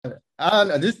I don't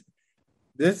know.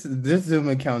 This Zoom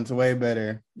account's way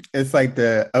better. It's like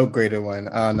the upgraded one.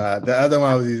 I don't know. The other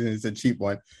one I was using is a cheap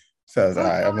one. So it's all Oh,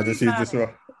 right. I'm don't gonna worry just use about this it.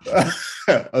 one.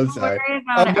 I'm Don't sorry. worry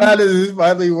about I'm it. glad that this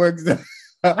finally works. I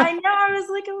know. I was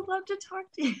like, I would love to talk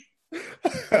to you.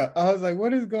 I was like,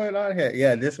 what is going on here?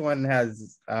 Yeah, this one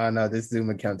has I don't know, this Zoom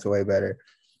account's way better.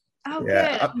 Oh,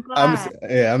 Yeah, good. I'm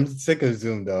glad. I'm sick of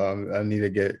Zoom though. I need to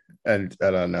get and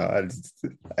I don't know.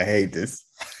 I hate this.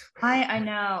 I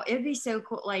know. It'd be so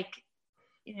cool, like,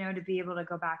 to be able to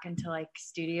go back into like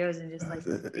studios and just like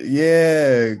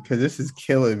Yeah, because this is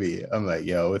killing me. I'm like,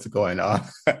 yo, what's going on?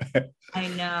 I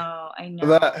know, I know.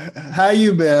 But how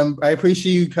you been? I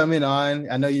appreciate you coming on.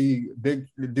 I know you big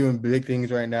doing big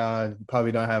things right now. And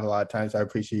probably don't have a lot of time, so I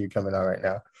appreciate you coming on right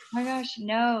now. Oh my gosh,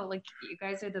 no, like you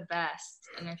guys are the best.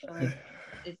 And I feel like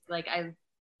it's like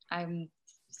I'm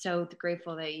so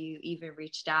grateful that you even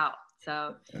reached out.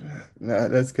 So No,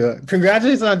 that's good.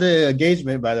 Congratulations on the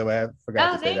engagement, by the way. I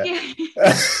forgot oh to say thank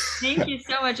that. you. Thank you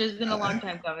so much. It's been a long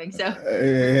time coming. So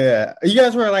Yeah, you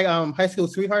guys were like high school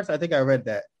sweethearts. I think I read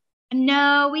that.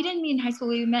 no, we didn't meet in high school.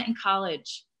 We met in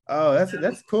college. Oh, So,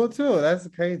 that's cool too. That's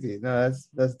crazy. No,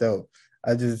 that's dope.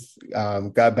 I just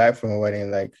got back from a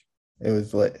wedding, like it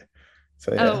was lit.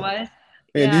 So oh, yeah. what?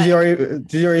 Yeah, Yeah,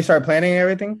 did you already start planning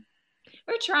everything?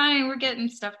 we're trying. We're getting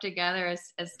stuff together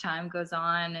as time goes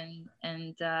on,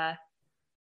 and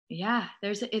yeah,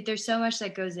 there's so much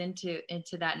that goes into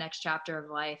that next chapter of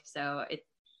life. So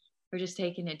we're just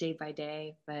taking it day by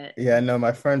day. But Yeah, no,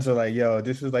 my friends are like, yo,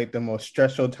 this is like the most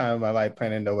stressful time of my life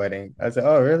planning the wedding. I said,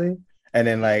 oh, really? And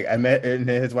then like I met and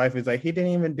his wife was like, he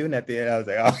didn't even do nothing. And I was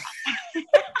like, oh,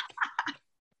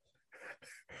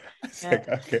 I yeah, said,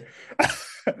 okay.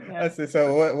 yeah. I said,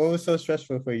 so what was so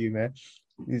stressful for you, man?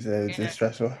 He said, it's just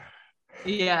stressful.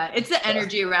 Yeah, it's the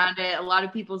energy around it. A lot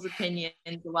of people's opinions,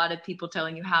 a lot of people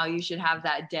telling you how you should have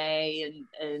that day,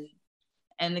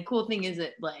 and the cool thing is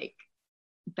that like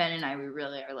Ben and I, we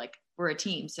really are like we're a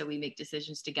team, so we make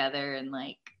decisions together, and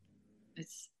like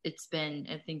it's been.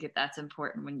 I think that that's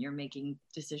important when you're making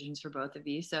decisions for both of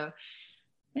you. So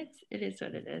it is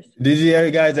what it is. Did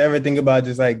you guys ever think about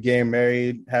just like getting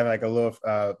married, having like a little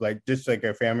like just like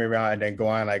a family around and then go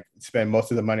on like spend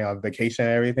most of the money on vacation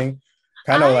and everything?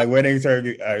 Kind of I like weddings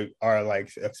are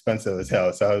like expensive as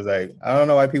hell. So I was like, I don't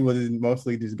know why people just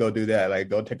mostly just go do that, like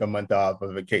go take a month off of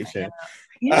I know. vacation.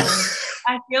 You know,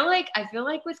 I feel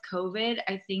like with COVID,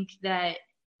 I think that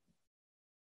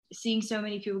seeing so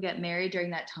many people get married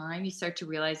during that time, you start to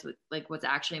realize what's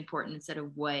actually important instead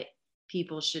of what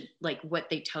people should like what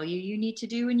they tell you you need to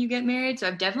do when you get married. So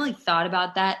I've definitely thought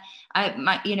about that.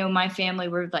 My family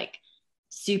were like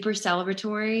super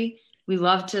celebratory. We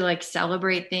love to like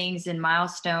celebrate things and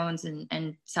milestones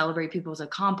and celebrate people's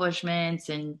accomplishments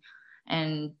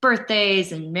and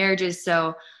birthdays and marriages.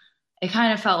 So it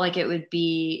kind of felt like it would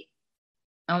be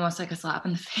almost like a slap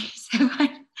in the face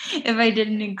if I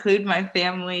didn't include my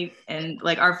family and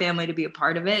like our family to be a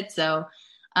part of it. So,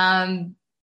 um,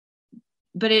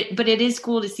 but it is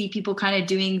cool to see people kind of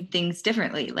doing things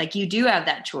differently. Like you do have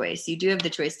that choice. You do have the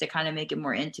choice to kind of make it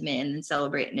more intimate and then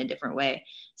celebrate in a different way.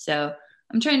 So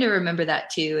I'm trying to remember that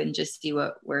too and just see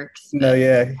what works. No, But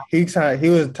yeah, he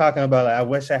was talking about like I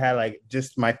wish I had like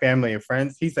just my family and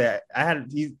friends. He said I had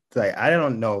he's like I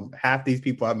don't know half these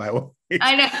people at my wedding.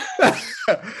 I know,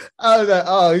 I was like,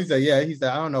 oh, he said, yeah. He said,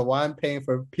 I don't know why I'm paying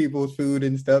for people's food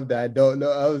and stuff that I don't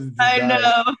know. I was just I dying.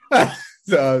 know.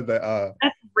 So I was like, oh.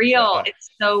 That's He's like, real. It's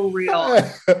so real.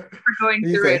 We're going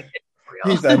he through it. said, It's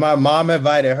he's real. like, my mom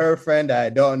invited her friend that I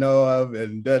don't know of,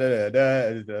 and da da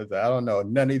da da. I don't know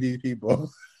none of these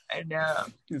people. I know.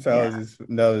 So it Yeah. was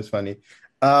just that was funny.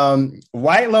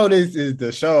 White Lotus is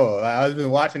the show. Like, I was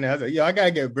been watching it. I was like, yo, I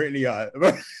gotta get Brittany on.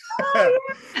 Oh,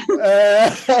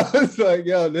 yeah. I was like,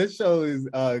 yo, this show is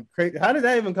crazy. How did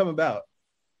that even come about?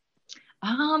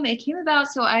 It came about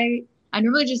so I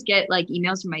normally just get like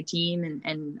emails from my team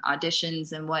and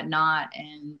auditions and whatnot,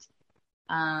 and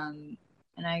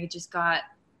I just got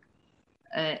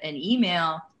an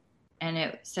email and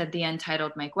it said the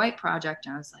Untitled Mike White Project,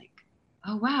 and I was like,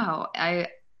 oh wow.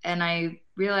 I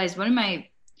realized one of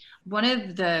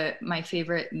my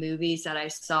favorite movies that I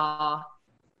saw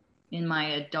in my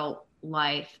adult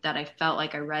life that I felt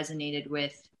like I resonated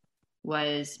with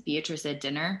was Beatrice at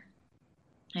Dinner,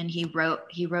 and he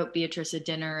wrote Beatrice at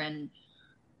Dinner, and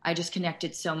I just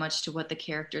connected so much to what the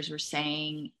characters were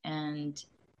saying, and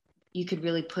you could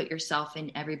really put yourself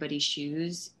in everybody's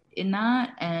shoes in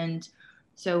that. And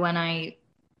so when I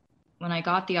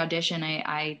got the audition,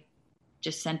 I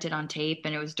just sent it on tape,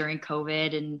 and it was during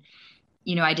COVID, and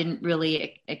I didn't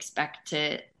really expect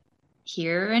to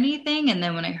hear anything. And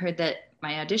then when I heard that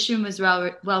my audition was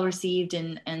well received,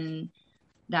 and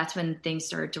that's when things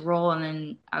started to roll. And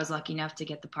then I was lucky enough to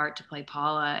get the part to play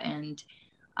Paula, and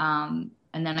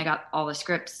then I got all the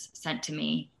scripts sent to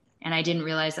me, and I didn't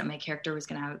realize that my character was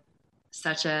going to have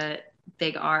such a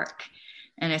big arc,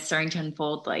 and it's starting to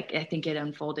unfold. Like, I think it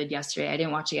unfolded yesterday. I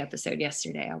didn't watch the episode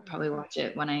yesterday. I'll probably watch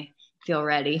it when I feel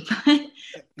ready.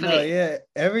 No, yeah,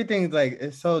 everything's like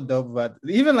it's so dope about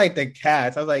even like the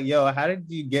cast. I was like, yo, how did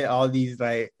you get all these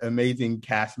like amazing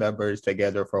cast members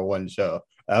together for one show?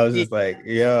 I was Yeah. just like,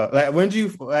 yo, like when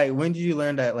did you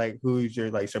learn that like who's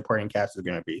your like supporting cast is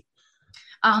gonna be?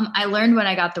 I learned when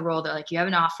I got the role that like, you have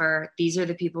an offer. These are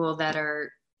the people that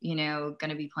are, going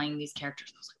to be playing these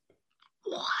characters. I was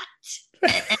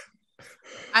like, what? And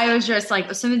I was just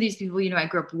like, some of these people, I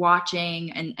grew up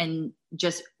watching and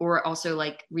just, or also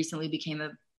like recently became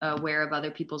aware of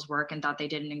other people's work and thought they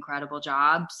did an incredible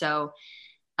job. So,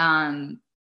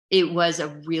 it was a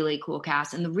really cool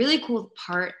cast. And the really cool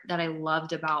part that I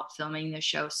loved about filming the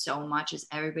show so much is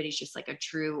everybody's just like a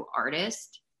true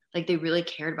artist. Like, they really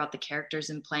cared about the characters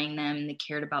and playing them, and they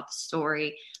cared about the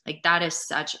story. Like, that is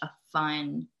such a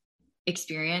fun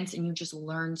experience, and you just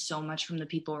learn so much from the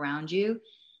people around you.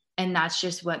 And that's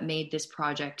just what made this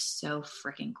project so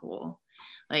freaking cool.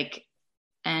 Like,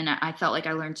 and I felt like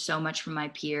I learned so much from my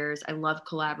peers. I love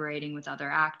collaborating with other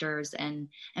actors and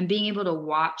being able to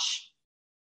watch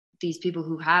these people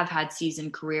who have had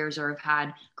seasoned careers or have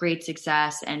had great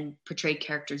success and portrayed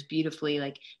characters beautifully.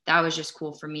 Like, that was just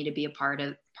cool for me to be a part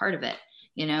of it,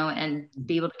 and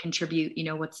be able to contribute,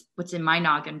 what's in my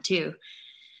noggin too.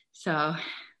 So,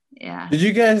 yeah. Did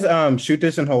you guys shoot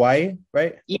this in Hawaii,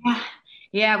 right?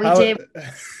 Yeah, we How did.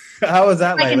 how was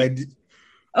that Like like?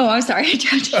 oh, I'm sorry.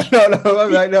 No,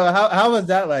 I'm like, no. How was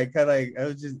that like? 'Cause, like, it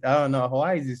was just I don't know.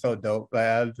 Hawaii's just so dope.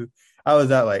 Like, how was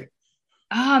that like?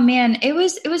 Oh man, it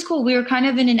was cool. We were kind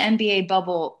of in an NBA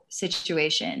bubble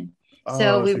situation.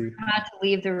 So Oh, we see. had to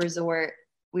leave the resort.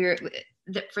 We were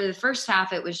for the first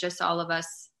half, it was just all of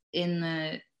us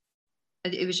it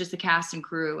was just the cast and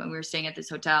crew, and we were staying at this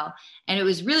hotel. And it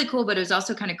was really cool, but it was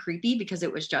also kind of creepy because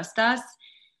it was just us.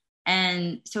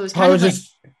 And so it was Oh, kind of like,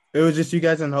 it was just you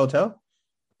guys in the hotel?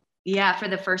 yeah, for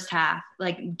the first half,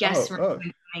 like guests Oh, were oh.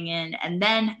 coming in, and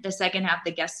then the second half,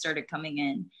 the guests started coming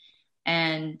in,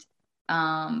 and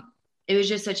it was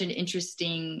just such an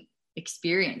interesting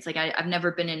experience. Like, I've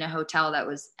never been in a hotel that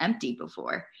was empty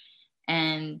before,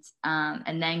 and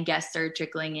then guests started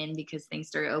trickling in because things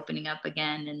started opening up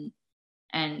again,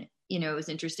 and it was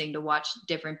interesting to watch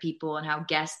different people and how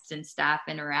guests and staff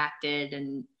interacted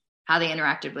and how they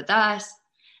interacted with us.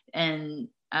 And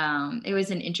it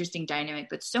was an interesting dynamic,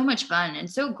 but so much fun, and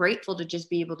so grateful to just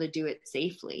be able to do it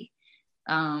safely,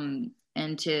 and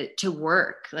to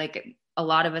work. Like, a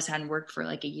lot of us hadn't worked for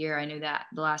like a year. I knew that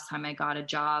the last time I got a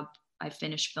job, I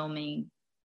finished filming,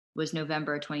 was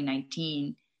November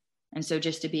 2019. And so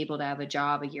just to be able to have a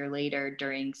job a year later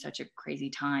during such a crazy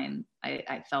time,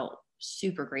 I felt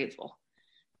super grateful.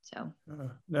 So,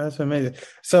 Oh, that's amazing.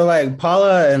 So like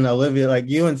Paula and Olivia, like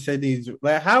you and Sydney's,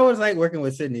 like how was like working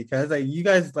with Sydney? Because like you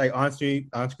guys like on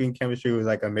screen chemistry was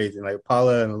like amazing. Like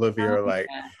Paula and Olivia oh, are like,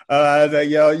 yeah. I was like,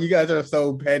 yo, you guys are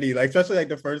so petty. Like especially like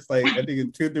the first like I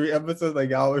think 2, 3 episodes, like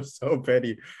y'all were so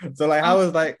petty. So like how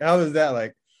was that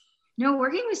like? No,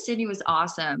 working with Sydney was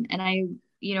awesome. And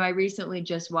I recently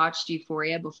just watched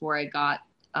Euphoria before I got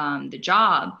the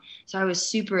job. So I was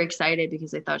super excited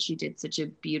because I thought she did such a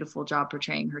beautiful job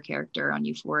portraying her character on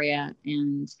Euphoria.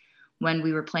 And when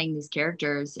we were playing these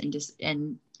characters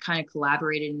and kind of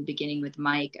collaborated in the beginning with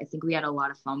Mike, I think we had a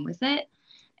lot of fun with it.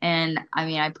 And I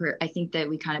mean, I think that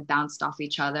we kind of bounced off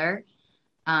each other,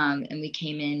 and we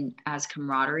came in as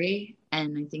camaraderie.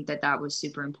 And I think that was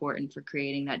super important for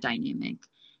creating that dynamic.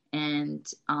 And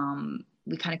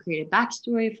we kind of created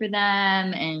backstory for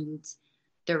them and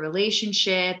their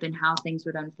relationship and how things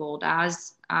would unfold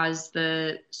as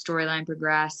the storyline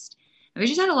progressed. And we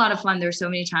just had a lot of fun. There were so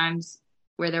many times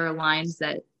where there were lines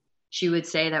that she would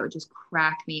say that would just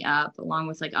crack me up, along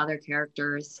with like other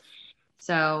characters.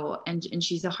 So, and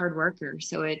she's a hard worker,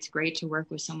 so it's great to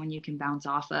work with someone you can bounce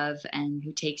off of and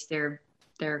who takes their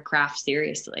craft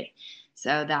seriously.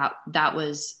 So that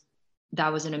was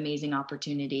an amazing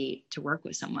opportunity to work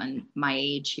with someone my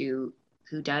age who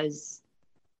does,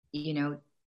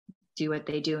 do what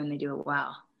they do, and they do it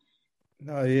well.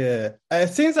 Oh yeah, it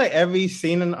seems like every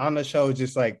scene on the show is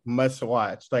just like must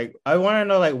watch. Like I want to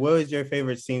know like what was your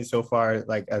favorite scene so far,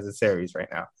 like as a series right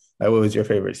now? Like what was your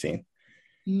favorite scene?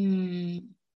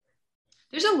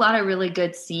 There's a lot of really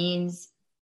good scenes.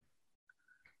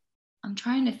 I'm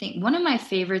trying to think. One of my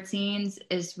favorite scenes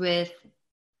is with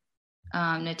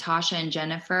Natasha and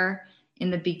Jennifer in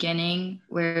the beginning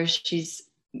where she's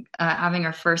having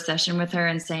her first session with her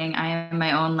and saying, I am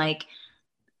my own like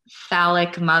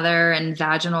phallic mother and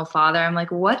vaginal father. I'm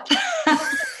like, what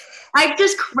I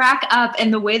just crack up.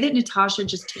 And the way that Natasha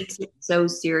just takes it so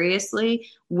seriously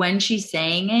when she's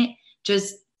saying it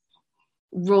just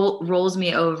rolls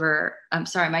me over. I'm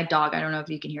sorry, my dog, I don't know if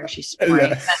you can hear, she's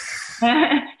snoring.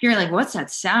 You're like, what's that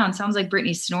sound? Sounds like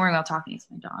Brittany snoring while talking to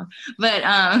my dog.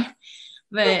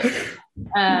 But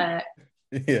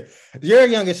yeah, you're a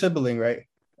younger sibling, right?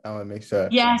 I want to make sure.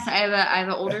 Yes, I have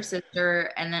an older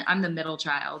sister, and then I'm the middle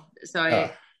child. So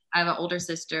I have an older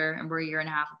sister, and we're a year and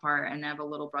a half apart, and I have a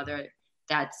little brother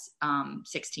that's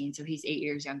 16, so he's 8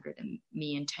 years younger than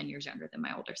me and 10 years younger than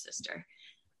my older sister.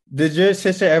 Did your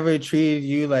sister ever treat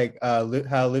you like how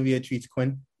Olivia treats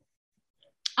Quinn?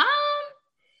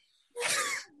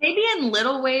 Maybe in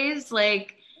little ways,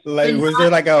 like was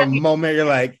there like a moment you're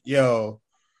like, yo?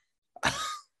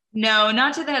 No,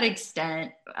 not to that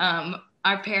extent.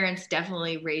 Our parents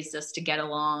definitely raised us to get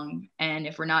along, and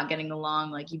if we're not getting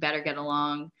along, like, you better get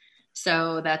along.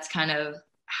 So that's kind of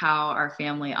how our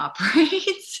family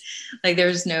operates. Like,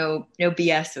 there's no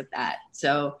BS with that.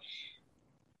 So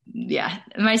yeah,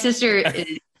 my sister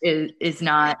does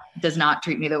not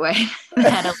treat me the way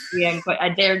that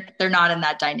they're not in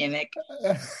that dynamic.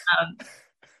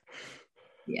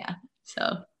 Yeah,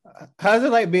 so how's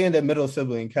it like being the middle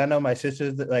sibling? I know my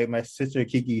sister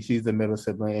Kiki, she's the middle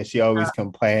sibling, and she always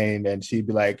complained, and she'd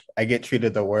be like, I get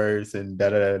treated the worst, and da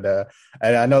da da da.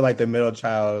 And I know like the middle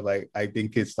child, like I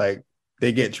think it's like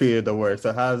they get treated the worst.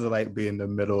 So how's it like being the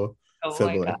middle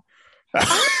sibling?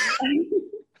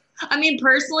 I mean,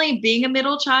 personally, being a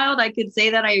middle child, I could say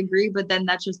that I agree, but then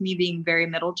that's just me being very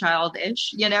middle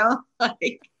child-ish, you know?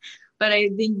 Like, but I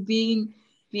think being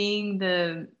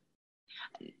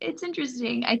it's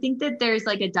interesting. I think that there's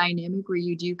like a dynamic where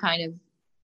you do kind of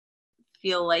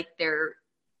feel like there's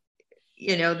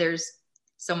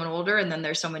someone older and then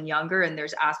there's someone younger, and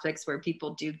there's aspects where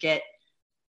people do get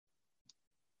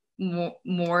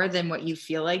more than what you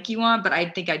feel like you want. But I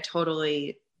think I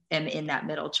totally am in that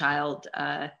middle child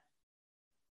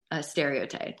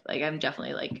stereotype. Like I'm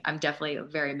definitely a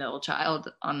very middle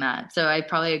child on that. So I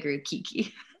probably agree with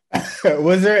Kiki.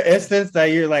 Was there an instance that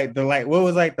you're like what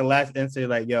was like the last instance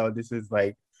like, yo, this is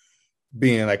like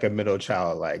being like a middle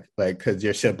child, like because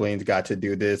your siblings got to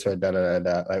do this or da da da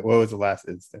da? Like, what was the last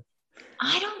instance?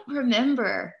 I don't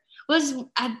remember. Was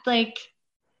I like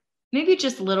maybe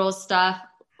just little stuff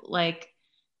like,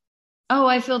 oh,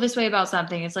 I feel this way about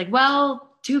something. It's like,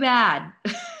 well, too bad.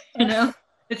 You know,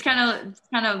 it's kind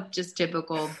of just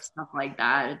typical stuff like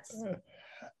that. It's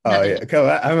oh yeah,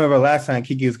 because I remember last time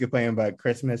Kiki was complaining about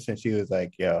Christmas, and she was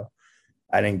like, "Yo,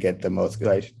 I didn't get the most.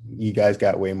 Like, you guys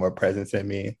got way more presents than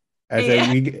me." I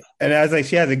said, and I was like,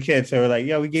 she has a kid, so we're like,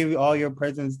 "Yo, we gave you all your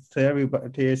presents to everybody,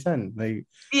 to your son." Like,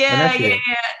 yeah.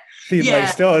 She's like,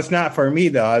 "Still, it's not for me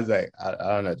though." I was like, "I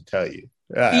don't know what to tell you."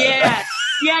 Yeah,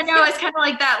 no, it's kind of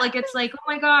like that. Like, it's like, oh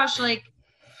my gosh, like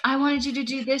I wanted you to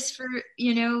do this for,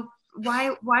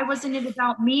 why wasn't it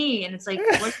about me? And it's like,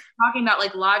 what are you talking about?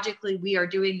 Like, logically, we are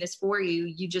doing this for you.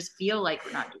 You just feel like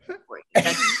we're not doing it for you.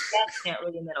 That's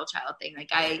definitely a middle child thing. Like,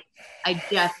 I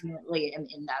definitely am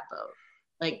in that boat.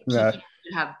 Like, Kiki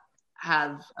should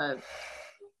have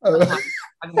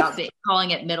about calling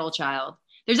it middle child.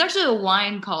 There's actually a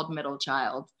wine called Middle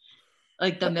Child.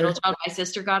 Like the middle child, my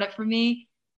sister got it for me.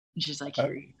 And she's like,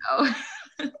 here you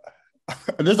go.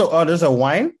 There's a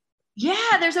wine?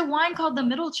 Yeah, there's a wine called the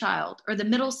Middle Child or the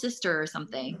Middle Sister or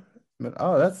something.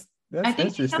 Oh, that's I think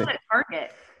interesting. they sell it at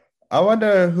Target. I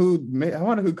wonder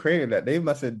who created that. They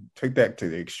must have took that to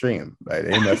the extreme. Like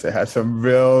they must have had some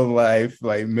real life,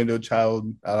 like middle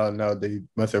child. I don't know. They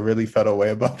must have really felt a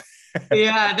way about that.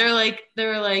 Yeah,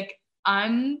 they're like,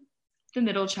 I'm the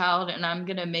middle child, and I'm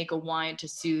gonna make a wine to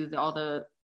soothe all the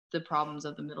problems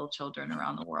of the middle children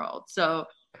around the world. So,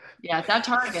 yeah, it's at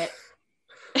Target.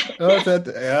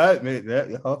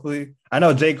 Hopefully, I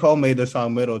know J. Cole made the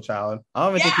song "Middle Child." I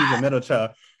don't even think he's a middle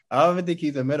child. I don't even think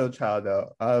he's a middle child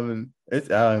though. I don't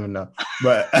even know,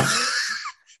 but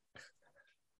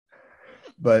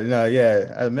but no,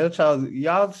 yeah, a middle child.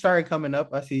 Y'all started coming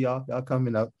up. I see y'all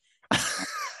coming up.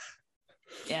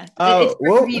 Yeah, it's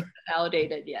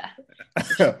validated. Yeah.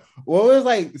 What was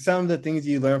like some of the things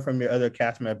you learned from your other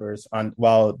cast members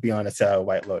while being on the set of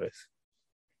White Lotus?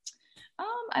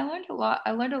 I learned a lot.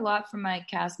 I learned a lot from my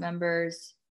cast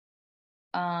members.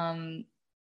 I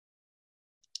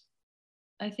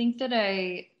think that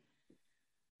I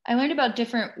learned about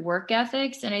different work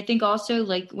ethics, and I think also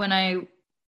like when I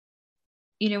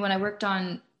worked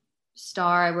on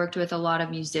Star, I worked with a lot of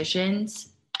musicians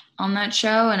on that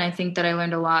show, and I think that I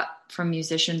learned a lot from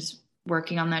musicians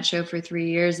working on that show for 3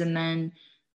 years. And then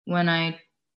when I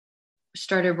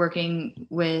started working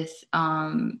with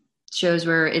shows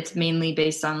where it's mainly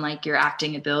based on like your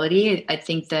acting ability, I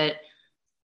think that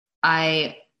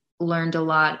I learned a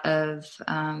lot of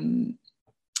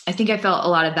I think I felt a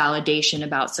lot of validation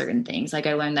about certain things. Like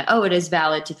I learned that, oh, it is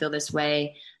valid to feel this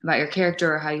way about your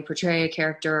character or how you portray a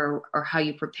character or how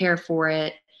you prepare for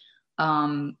it.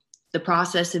 The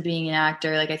process of being an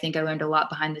actor, like I think I learned a lot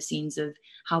behind the scenes of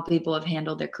how people have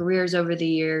handled their careers over the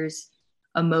years,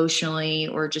 emotionally,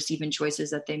 or just even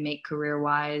choices that they make career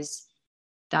wise.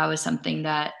 That was something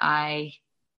that I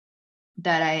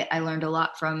learned a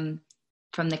lot from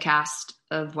the cast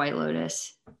of White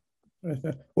Lotus.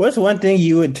 What's one thing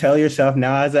you would tell yourself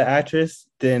now as an actress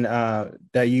then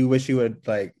that you wish you would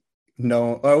like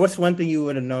know, or what's one thing you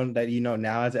would have known that you know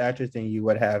now as an actress than you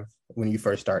would have when you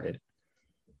first started?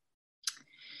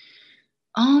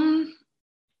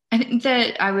 I think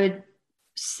that I would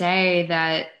say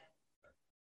that,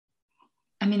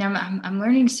 I mean, I'm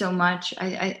learning so much.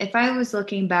 If I was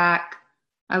looking back,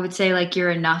 I would say like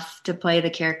you're enough to play the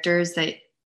characters that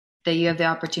you have the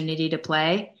opportunity to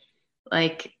play.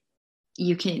 Like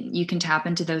you can tap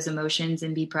into those emotions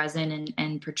and be present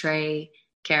and portray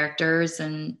characters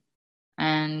and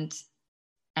and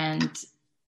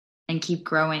keep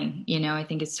growing. You know, I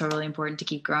think it's totally important to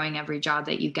keep growing every job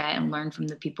that you get and learn from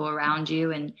the people around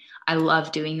you. And I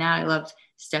love doing that. I love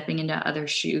stepping into other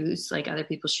shoes, like other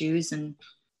people's shoes. And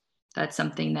that's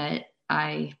something that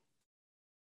I,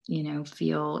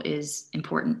 feel is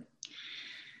important.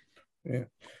 Yeah.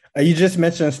 You just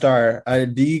mentioned Star.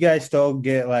 Do you guys still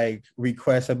get like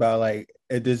requests about like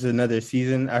if there's another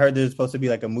season? I heard there's supposed to be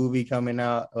like a movie coming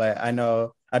out. Like I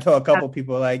know I told a couple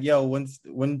people like, "Yo,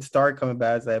 when Star coming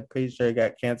back?" I was like, pretty sure it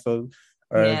got canceled,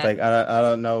 or it's like I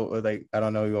don't know, or like I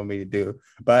don't know what you want me to do.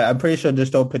 But I'm pretty sure there's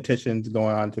still petitions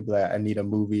going on to be like, I need a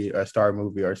movie, or a Star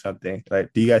movie, or something.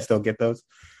 Like, do you guys still get those?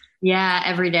 Yeah,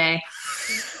 every day.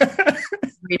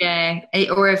 Every day.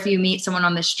 Or if you meet someone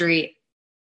on the street.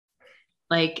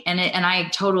 Like, and I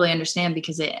totally understand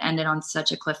because it ended on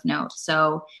such a cliff note.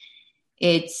 So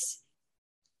it's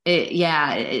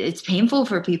painful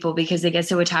for people because they get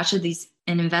so attached to these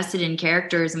and invested in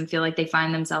characters and feel like they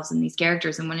find themselves in these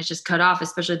characters. And when it's just cut off,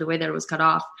 especially the way that it was cut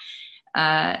off.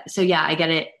 So yeah, I get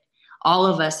it. All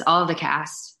of us, all of the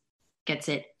cast gets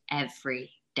it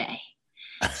every day.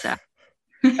 So.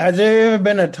 Has there ever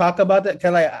been a talk about that?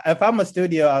 Cause like, if I'm a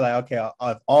studio, I'm like, okay,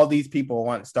 if all these people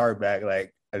want Star back,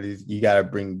 like, at least you got to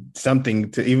bring something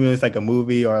to, even if it's like a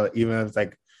movie or even if it's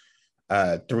like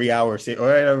 3 hours or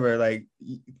whatever. Like,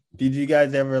 did you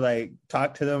guys ever like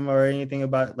talk to them or anything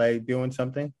about like doing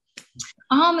something?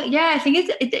 Yeah, I think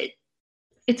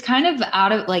it's kind of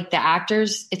out of like the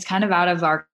actors. It's kind of out of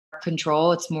our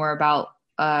control. It's more about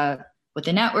what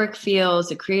the network feels,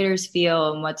 the creators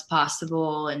feel, and what's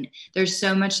possible. And there's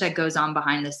so much that goes on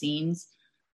behind the scenes.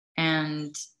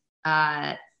 And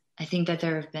I think that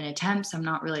there have been attempts. I'm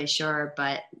not really sure,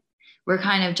 but we're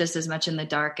kind of just as much in the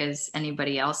dark as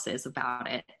anybody else is about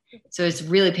it. So it's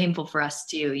really painful for us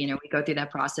too. You know, we go through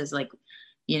that process, like,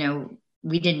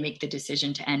 we didn't make the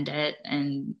decision to end it.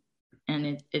 And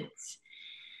it's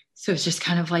just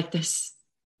kind of like this.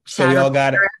 So we all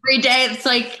got it every day. It's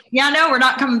like, yeah, no, we're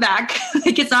not coming back.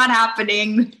 Like it's not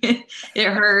happening. It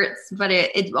hurts, but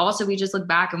it also, we just look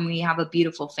back and we have a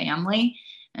beautiful family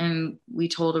and we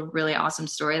told a really awesome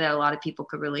story that a lot of people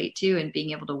could relate to, and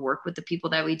being able to work with the people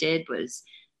that we did was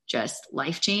just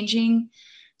life-changing.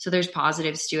 So there's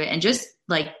positives to it, and just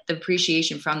like the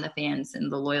appreciation from the fans and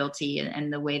the loyalty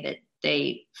and the way that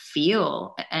they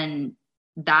feel. And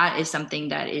that is something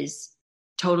that is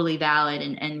totally valid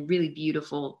and really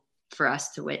beautiful for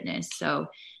us to witness. So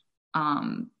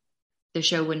the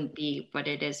show wouldn't be what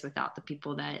it is without the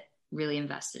people that really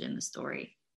invested in the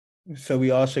story. So we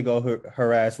all should go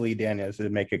harass Lee Daniels to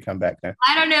make it come back then.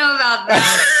 I don't know about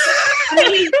that. I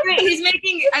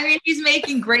mean, he's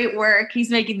making great work. He's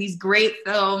making these great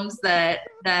films that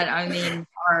I mean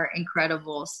are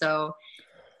incredible. So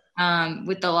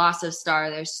with the loss of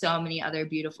Star, there's so many other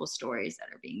beautiful stories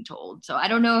that are being told. So I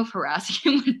don't know if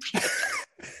harassing him would be the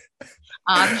best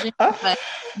option, but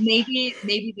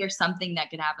maybe there's something that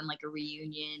could happen, like a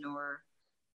reunion, or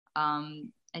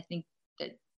I think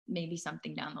that maybe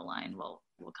something down the line will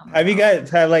come. Have you guys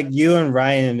had like you and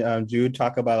Ryan and Jude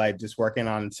talk about like just working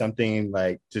on something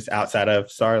like just outside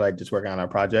of Star, like just working on a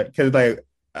project? Because like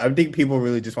I think people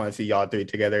really just want to see y'all three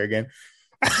together again.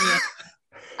 Yeah.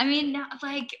 I mean,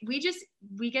 like we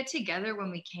get together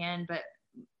when we can, but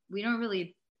we don't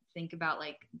really think about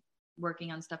like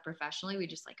working on stuff professionally. We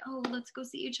just like, oh, let's go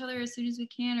see each other as soon as we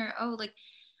can, or oh, like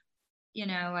you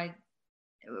know,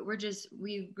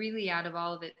 we really out of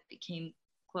all of it became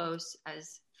close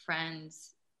as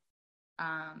friends.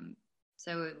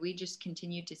 So we just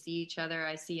continue to see each other.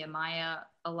 I see Amaya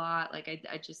a lot. Like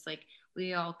I just like,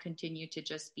 we all continue to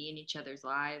just be in each other's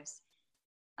lives.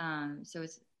 So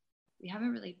we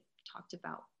haven't really talked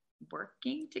about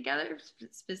working together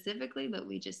specifically, but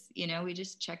we just, we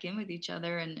just check in with each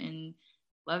other and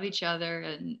love each other.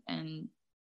 And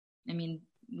I mean,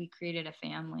 we created a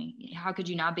family. How could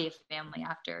you not be a family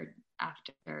after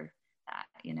that,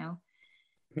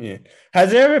 Yeah.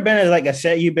 Has there ever been like a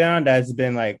set you've been on that's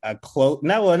been like a close?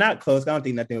 Not close. I don't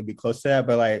think nothing would be close to that.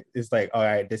 But like, it's like, all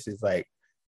right, this is like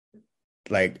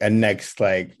a next,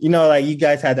 like, like you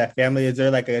guys had that family. Is there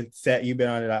like a set you've been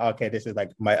on? Like, okay, this is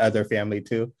like my other family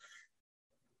too.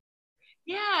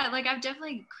 Yeah, like I've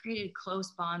definitely created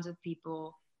close bonds with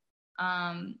people.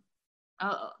 Um,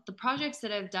 the projects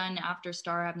that I've done after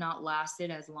Star have not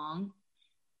lasted as long.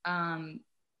 Um,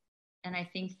 and I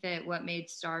think that what made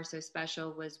Star so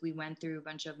special was we went through a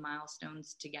bunch of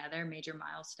milestones together, major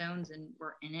milestones, and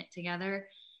we're in it together.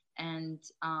 And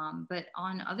but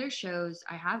on other shows,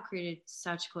 I have created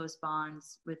such close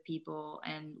bonds with people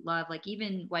and love. Like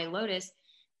even White Lotus,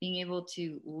 being able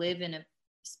to live in a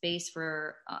space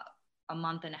for a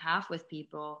month and a half with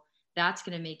people, that's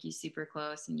going to make you super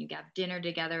close. And you have dinner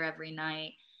together every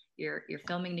night. You're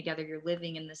filming together. You're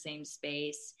living in the same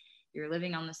space. You're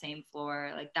living on the same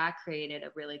floor. Like that created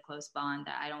a really close bond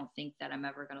that I don't think that I'm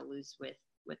ever going to lose with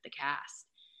the cast.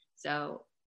 So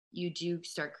you do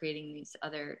start creating these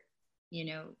other,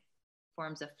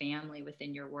 forms of family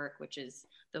within your work, which is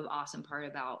the awesome part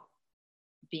about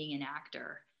being an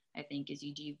actor, I think, is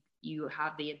you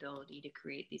have the ability to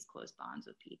create these close bonds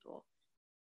with people.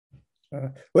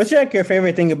 What's like your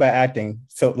favorite thing about acting?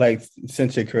 So like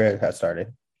since your career has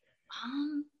started.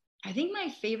 I think my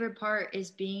favorite part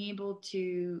is being able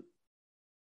to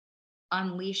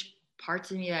unleash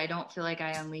parts of me that I don't feel like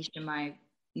I unleashed in my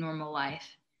normal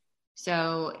life.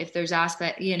 So if there's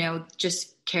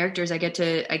just characters, I get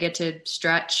to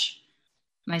stretch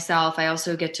myself. I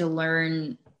also get to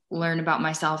learn about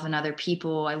myself and other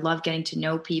people. I love getting to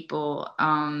know people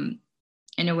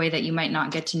in a way that you might not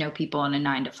get to know people in a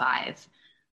 9 to 5.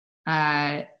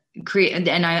 And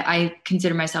I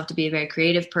consider myself to be a very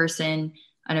creative person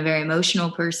and a very emotional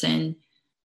person.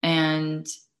 And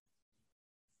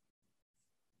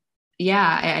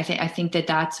yeah, I think that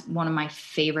that's one of my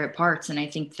favorite parts. And I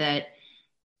think that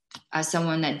as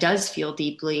someone that does feel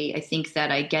deeply, I think that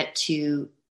I get to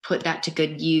put that to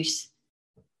good use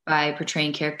by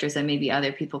portraying characters that maybe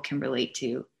other people can relate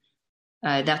to.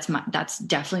 That's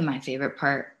definitely my favorite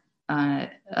part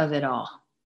of it all.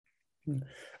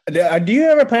 Do you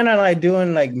ever plan on like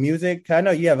doing like music? I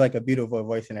know you have like a beautiful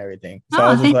voice and everything. So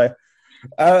I was just like,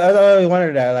 I always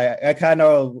wondered that. Like, I kind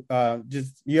of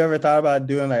just, you ever thought about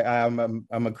doing like I'm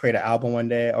gonna create an album one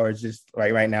day, or it's just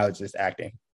like right now it's just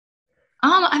acting?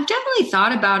 I've definitely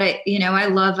thought about it.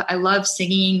 I love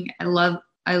singing. I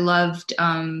loved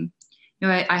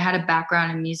I had a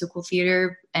background in musical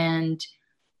theater and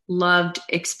loved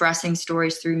expressing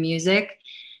stories through music.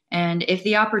 And if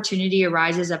the opportunity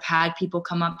arises, I've had people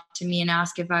come up to me and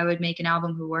ask if I would make an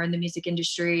album who were in the music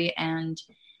industry. And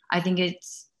I think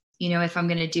it's, if I'm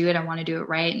going to do it, I want to do it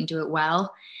right and do it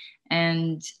well,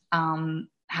 and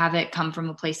have it come from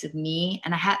a place of me.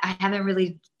 And I haven't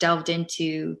really delved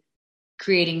into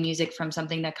creating music from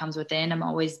something that comes within. I'm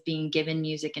always being given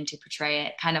music and to portray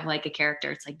it kind of like a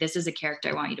character. It's like, this is a character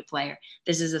I want you to play, or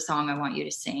this is a song I want you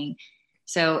to sing.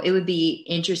 So it would be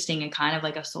interesting and kind of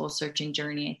like a soul searching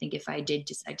journey, I think, if I did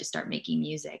decide to start making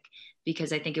music,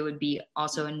 because I think it would be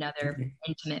also another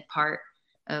intimate part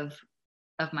of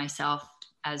myself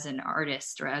as an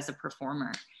artist or as a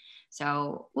performer.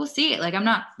 So we'll see. Like, I'm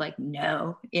not like,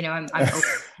 no, I'm open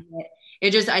to it.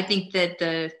 It just, I think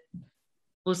that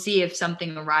we'll see if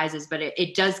something arises, but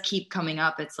it does keep coming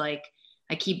up. It's like,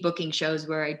 I keep booking shows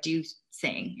where I do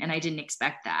sing, and I didn't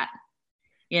expect that.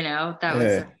 That was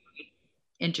an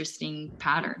interesting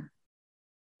pattern.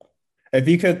 If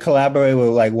you could collaborate with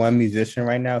like one musician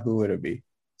right now, who would it be?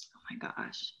 Oh my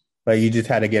gosh. Like you just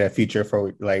had to get a feature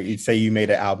for, like, you say you made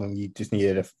an album, you just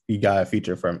you got a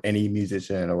feature from any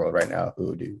musician in the world right now. Who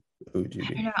would you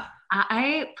be?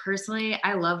 I personally,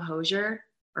 I love Hosier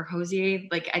or Hosier.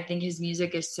 Like, I think his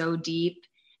music is so deep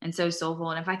and so soulful.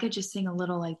 And if I could just sing a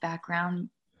little like background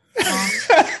song,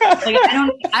 like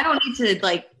I don't need to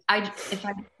like, if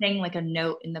I sing like a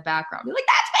note in the background, be like,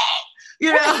 that's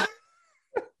me,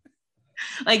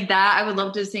 like that. I would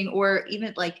love to sing. Or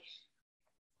even like,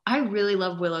 I really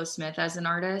love Willow Smith as an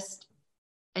artist.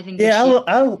 I think that Yeah, she,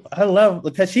 I love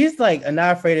because she's like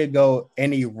not afraid to go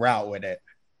any route with it.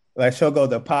 Like she'll go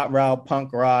the pop route,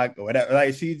 punk rock, or whatever.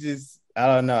 Like she just, I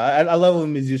don't know. I love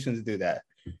when musicians do that.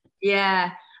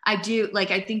 yeah, I do.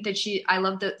 Like, I think that I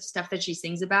love the stuff that she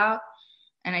sings about.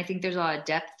 And I think there's a lot of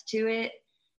depth to it.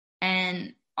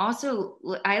 And also,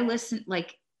 I listen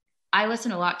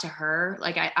a lot to her.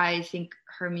 Like, I think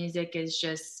her music is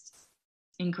just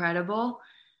incredible.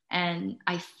 And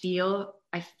I feel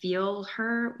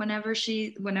her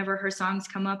whenever her songs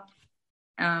come up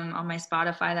on my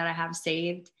Spotify that I have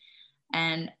saved.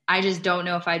 And I just don't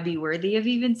know if I'd be worthy of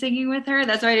even singing with her.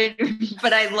 That's why I didn't,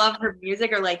 but I love her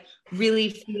music, or like really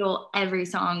feel every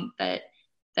song that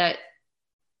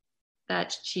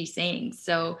that she sings.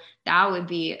 So that would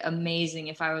be amazing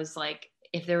if I was like,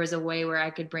 if there was a way where I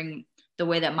could bring the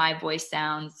way that my voice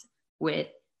sounds with,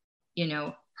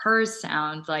 her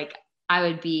sound, like I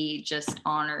would be just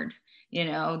honored,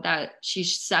 that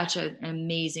she's such an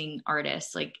amazing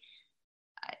artist. Like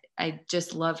I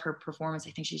just love her performance.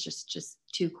 I think she's just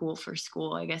too cool for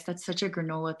school. I guess that's such a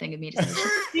granola thing of me to say.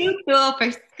 She's too cool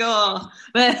for school.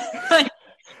 But like,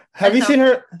 Have you so seen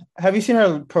her? Have you seen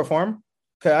her perform?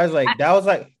 Cause I was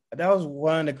that was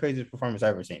one of the craziest performances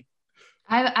I've ever seen.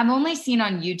 I've only seen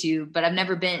on YouTube, but I've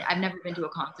never been to a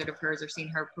concert of hers or seen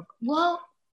her. Well,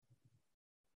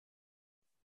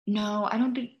 no, I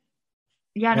don't think.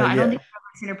 Yeah, no, I don't Yeah, think I've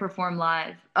ever seen her perform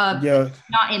live. yo,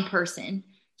 Not in person.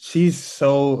 she's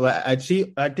so like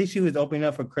I think she was opening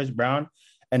up for Chris Brown,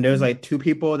 and there was like two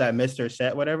people that missed her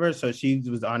set, whatever. So she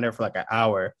was on there for like an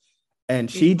hour, and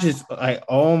she Yeah. just like,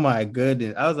 oh my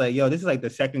goodness, I was like, yo, this is like the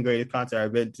second greatest concert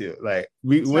I've been to. Like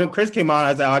So when Chris came on, I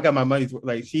was like, oh, I got my money's worth.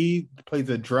 Like she plays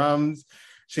the drums,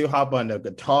 she'll hop on the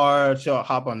guitar, she'll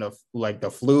hop on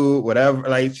the flute, whatever.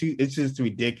 Like it's just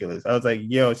ridiculous. I was like,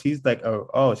 yo, she's like,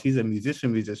 oh, she's a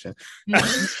musician.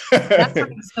 mhm. That's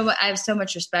why I have so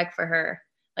much respect for her.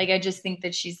 Like I just think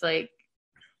that she's just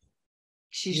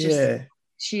Yeah.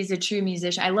 she's a true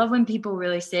musician. I love when people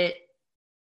really sit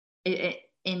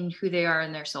in who they are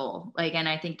in their soul. Like, and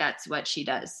I think that's what she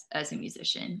does as a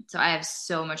musician. So I have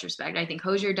so much respect. I think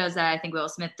Hosier does that. I think Will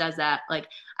Smith does that. Like,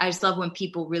 I just love when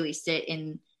people really sit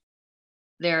in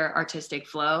their artistic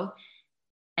flow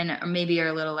and maybe are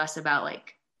a little less about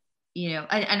like,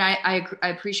 I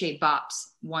appreciate bops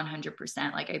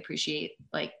 100%. Like I appreciate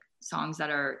like songs that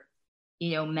are,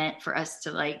 meant for us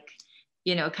to like,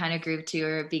 kind of groove to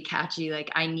or be catchy.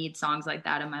 Like I need songs like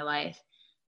that in my life.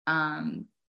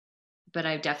 But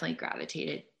I've definitely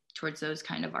gravitated towards those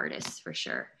kind of artists for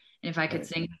sure. And if I could Right.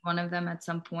 sing one of them at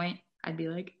some point, I'd be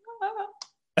like, ah.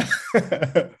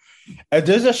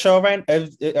 There's a show right.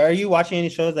 Are you watching any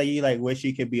shows that you like wish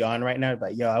you could be on right now?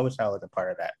 Like, yo, I wish I was a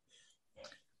part of that.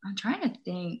 I'm trying to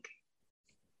think.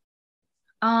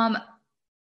 Um,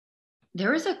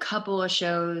 there was a couple of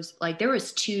shows, like there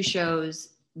was two shows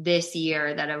this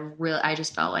year that I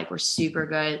just felt like were super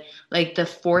good. Like the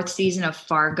fourth season of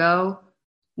Fargo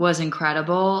was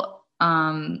incredible.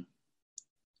 And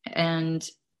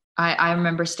I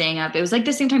remember staying up. It was like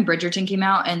the same time Bridgerton came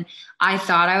out, and I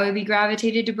thought I would be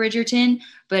gravitated to Bridgerton,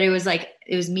 but it was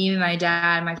me and my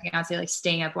dad, and my fiance, like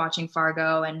staying up watching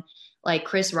Fargo, and like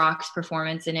Chris Rock's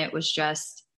performance in it was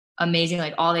just amazing.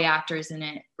 Like all the actors in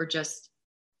it were just,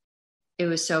 it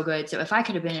was so good. So if I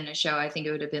could have been in a show, I think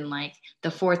it would have been like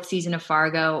the fourth season of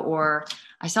Fargo, or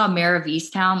I saw Mayor of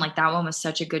Easttown. Like that one was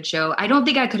such a good show. I don't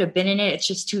think I could have been in it. It's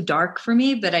just too dark for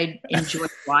me, but I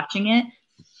enjoyed watching it.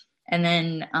 And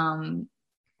then,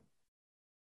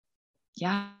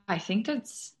 yeah, I think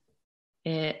that's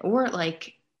it. Or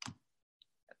like,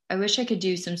 I wish I could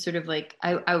do some sort of like,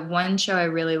 one show I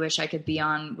really wish I could be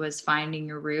on was Finding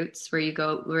Your Roots,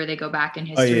 where they go back in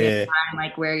Oh history and yeah, find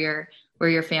like where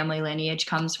your family lineage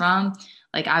comes from.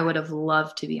 Like I would have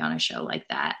loved to be on a show like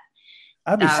that.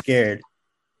 I'd be That scared.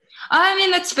 I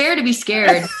mean, that's fair to be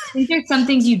scared. I think there's some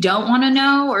things you don't want to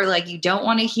know, or like you don't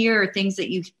want to hear, or things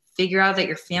that you figure out that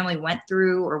your family went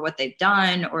through, or what they've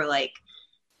done, or like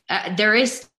there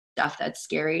is stuff that's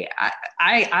scary.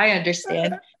 I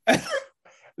understand.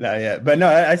 No, yeah, but no,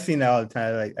 I seen that all the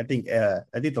time. Like I think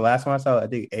the last one I saw, I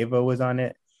think Ava was on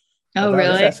it. I Oh, thought this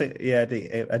really? actually,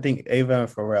 yeah, I think Ava and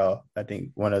Pharrell, I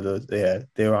think one of those, yeah,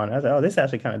 they were on. I was like, oh, this is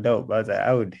actually kind of dope. But I was like,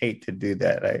 I would hate to do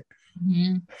that. Like,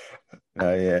 Mhm.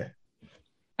 oh yeah,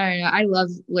 I don't know. I love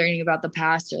learning about the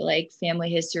past or like family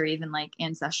history, even like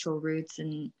ancestral roots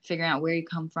and figuring out where you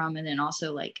come from. And then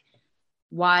also like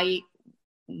why,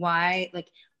 like,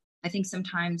 I think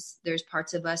sometimes there's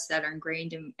parts of us that are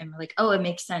ingrained and we're like, oh, it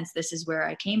makes sense. This is where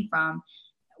I came from.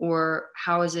 Or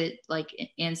how is it like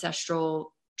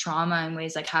ancestral trauma in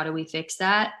ways like, how do we fix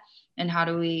that? and how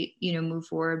do we, move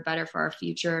forward better for our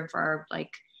future and for our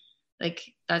like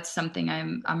that's something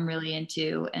I'm really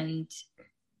into. And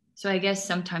so I guess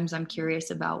sometimes I'm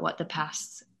curious about what the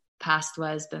past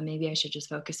was, but maybe I should just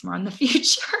focus more on the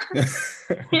future.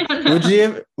 I don't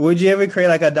know. Would you ever create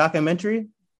like a documentary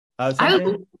of I would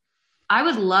something? I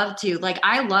would love to. Like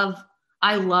I love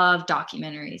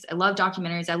documentaries. I love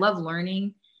documentaries. I love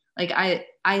learning. Like I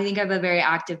think I have a very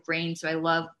active brain, so I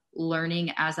love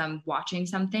learning as I'm watching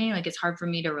something. Like it's hard for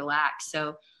me to relax.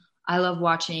 So I love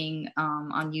watching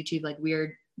on YouTube like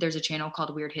weird there's a channel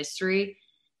called Weird History,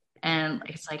 and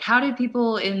it's like how did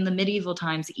people in the medieval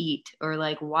times eat, or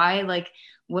like why, like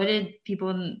what did people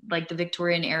in like the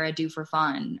Victorian era do for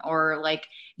fun, or like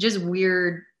just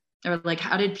weird, or like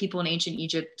how did people in ancient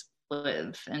Egypt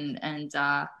live, and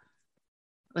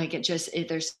like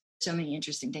there's so many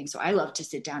interesting things. So I love to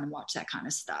sit down and watch that kind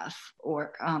of stuff,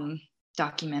 or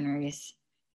documentaries.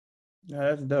 No,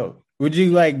 that's dope. Would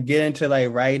you like get into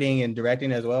like writing and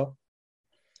directing as well?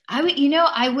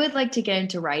 I would like to get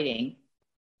into writing.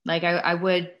 Like I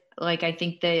would, like I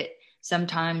think that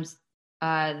sometimes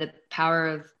the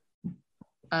power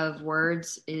of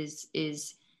words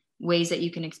is ways that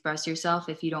you can express yourself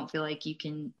if you don't feel like you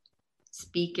can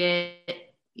speak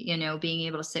it, being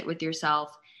able to sit with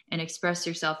yourself and express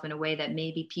yourself in a way that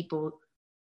maybe people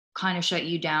kind of shut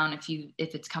you down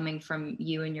if it's coming from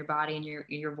you and your body and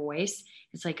your voice.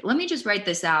 It's like, let me just write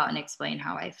this out and explain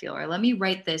how I feel, or let me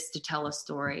write this to tell a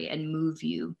story and move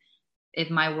you if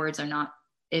my words are not,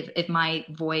 if my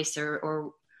voice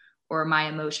or my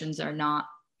emotions are not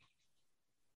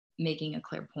making a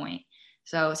clear point.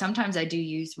 So sometimes I do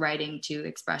use writing to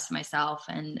express myself,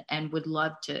 and would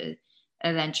love to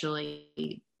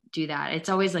eventually do that. It's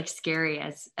always like scary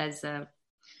as a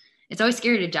it's always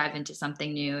scary to dive into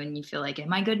something new, and you feel like,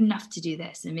 am I good enough to do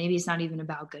this? And maybe it's not even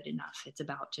about good enough. It's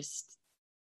about just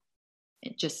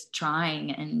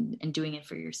trying and doing it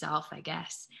for yourself, I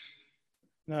guess.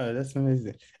 No, that's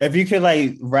amazing. If you could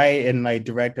like write and like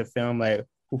direct a film, like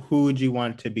who would you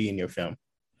want to be in your film?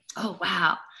 Oh,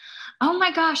 wow. Oh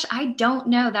my gosh, I don't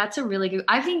know. That's a really good.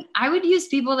 I think I would use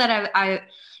people that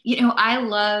I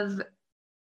love,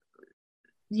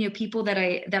 people that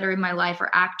are in my life, or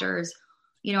actors.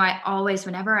 I always,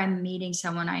 whenever I'm meeting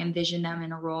someone, I envision them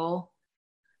in a role.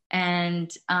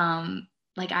 And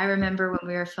like I remember when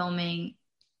we were filming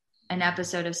an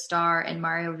episode of Star and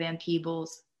Mario Van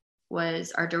Peebles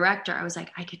was our director, I was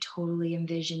like, I could totally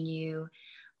envision you.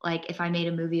 Like if I made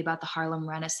a movie about the Harlem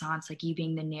Renaissance, like you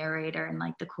being the narrator and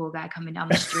like the cool guy coming down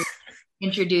the street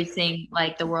introducing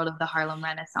like the world of the Harlem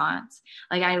Renaissance.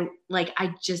 I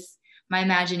just, my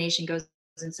imagination goes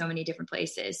in so many different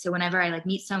places. So whenever I like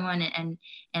meet someone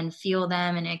and feel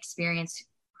them and experience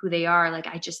who they are, like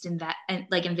I just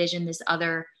envision this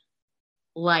other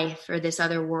life or this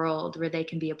other world where they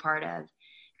can be a part of.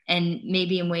 And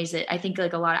maybe in ways that I think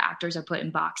like a lot of actors are put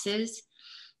in boxes,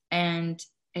 and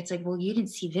it's like, well, you didn't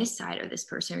see this side of this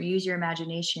person, or use your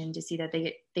imagination to see that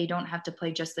they don't have to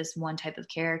play just this one type of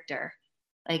character.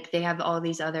 Like they have all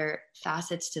these other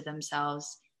facets to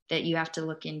themselves that you have to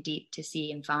look in deep to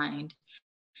see and find.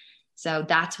 So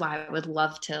that's why I would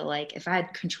love to, like, if I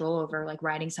had control over like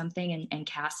writing something and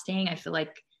casting, I feel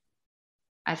like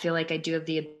I do have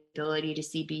the ability to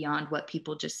see beyond what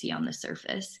people just see on the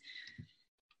surface.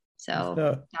 So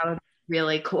So, that would be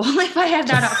really cool if I had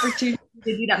that opportunity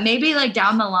to do that. Maybe like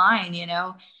down the line,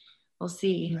 we'll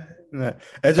see.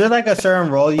 is there like a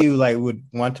certain role you like would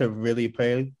want to really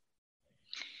play,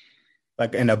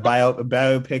 like in a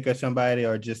biopic or somebody,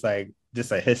 or just a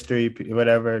history,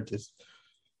 whatever? Just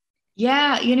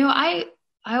Yeah, I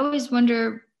always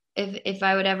wonder if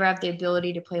I would ever have the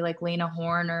ability to play like Lena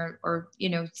Horne, or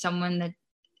someone that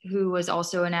who was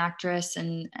also an actress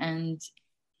and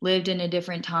lived in a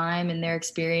different time, and their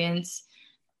experience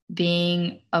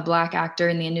being a Black actor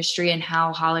in the industry, and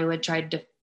how Hollywood tried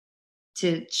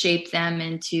to shape them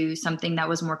into something that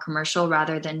was more commercial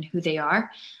rather than who they are.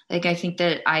 Like I think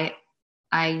that I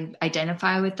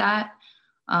identify with that.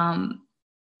 Um,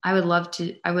 I would love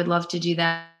to do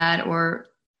that, or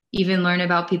even learn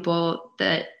about people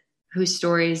that whose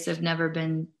stories have never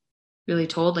been really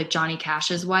told, like Johnny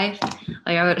Cash's wife.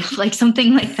 Like I would like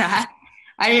something like that.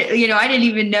 I didn't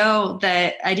even know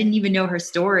her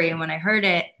story. And when I heard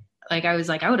it, like I was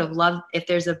like, I would have loved, if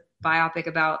there's a biopic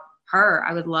about her,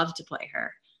 I would love to play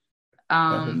her.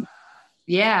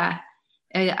 Yeah,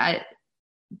 I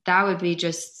that would be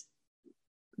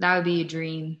a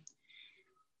dream.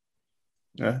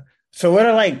 uh, so what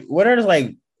are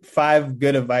like five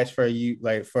good advice for you,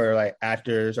 like for like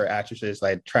actors or actresses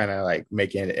like trying to like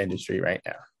make it in the industry right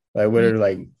now? Like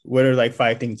Mm. what are like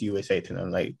five things you would say to them?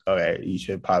 Like, okay, you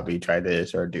should probably try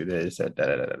this or do this or da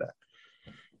da da da.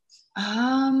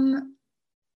 Um,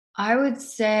 I would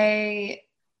say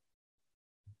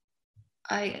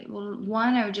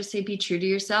one, I would just say be true to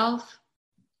yourself.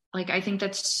 Like I think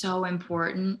that's so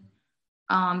important.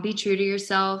 Be true to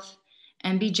yourself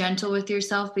and be gentle with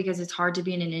yourself because it's hard to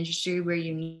be in an industry where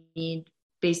you need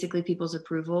basically people's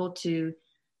approval to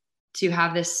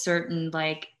have this certain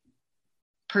like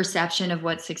perception of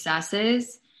what success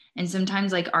is. And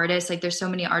sometimes like artists, like there's so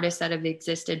many artists that have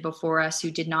existed before us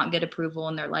who did not get approval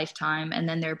in their lifetime and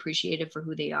then they're appreciated for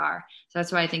who they are. So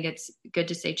that's why I think it's good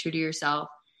to stay true to yourself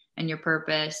and your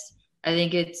purpose. I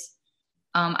think it's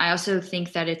I also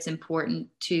think that it's important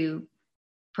to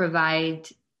provide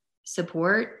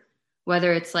support,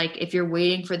 whether it's like if you're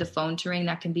waiting for the phone to ring,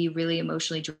 that can be really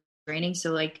emotionally draining.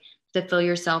 So like fulfill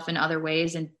yourself in other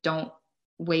ways and don't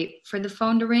wait for the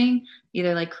phone to ring.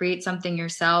 Either like create something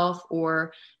yourself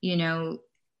or, you know,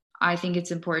 I think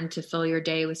it's important to fill your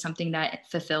day with something that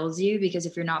fulfills you because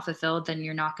if you're not fulfilled, then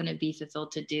you're not going to be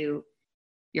fulfilled to do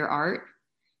your art.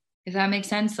 If that makes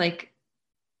sense. Like,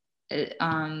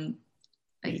 um,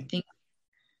 I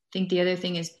think the other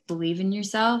thing is believe in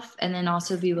yourself and then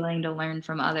also be willing to learn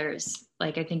from others.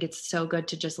 Like I think it's so good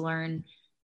to just learn.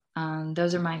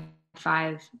 Those are my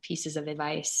 5 pieces of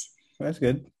advice. That's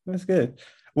good. That's good.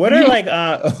 What are like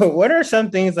what are some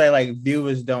things that like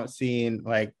viewers don't see in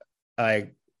like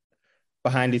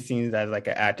behind the scenes as like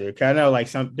an actor? Cause I know like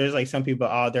there's like some people,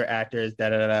 oh, they're actors, da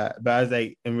da da. But I was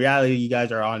like, in reality, you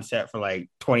guys are on set for like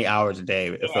 20 hours a day.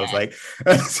 It feels Yeah. like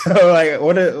so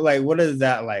what is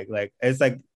that like? Like it's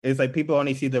like people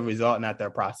only see the result, not their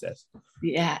process.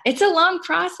 Yeah, it's a long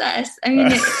process. I mean,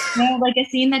 like a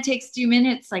scene that takes 2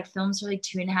 minutes, like films for like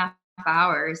 2.5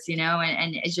 hours,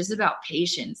 and it's just about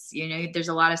patience. There's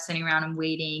a lot of sitting around and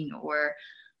waiting, or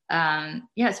yeah,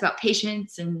 it's about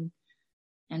patience and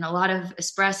a lot of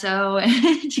espresso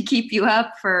to keep you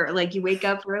up for like you wake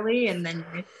up early and then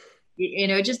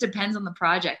it just depends on the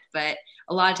project, but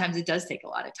a lot of times it does take a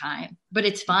lot of time, but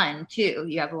it's fun too.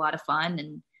 You have a lot of fun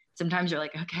and sometimes you're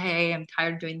like, okay, I'm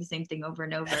tired of doing the same thing over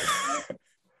and over.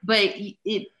 But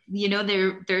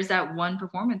there's that one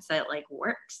performance that like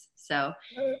works. So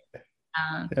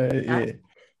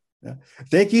Yeah.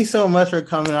 Thank you so much for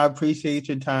coming. I appreciate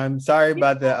your time. Sorry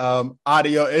about the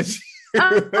audio issue.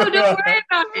 don't worry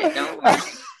about it. Don't worry.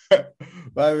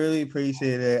 But I really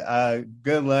appreciate it.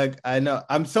 Good luck. I know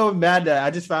I'm so mad that I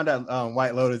just found out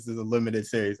White Lotus is a limited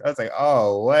series. I was like,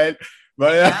 oh, what?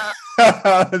 But Yeah.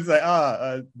 I was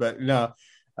like, but no,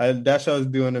 that show is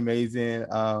doing amazing.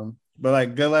 But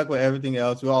like, good luck with everything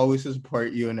else. We'll always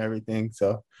support you and everything.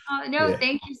 So, No, yeah.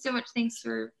 thank you so much. Thanks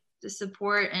for the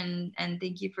support and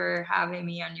thank you for having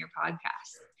me on your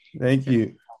podcast. Thank So,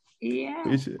 you.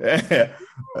 yeah.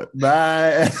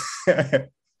 Bye.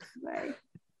 Bye.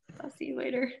 I'll see you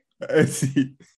later. I see.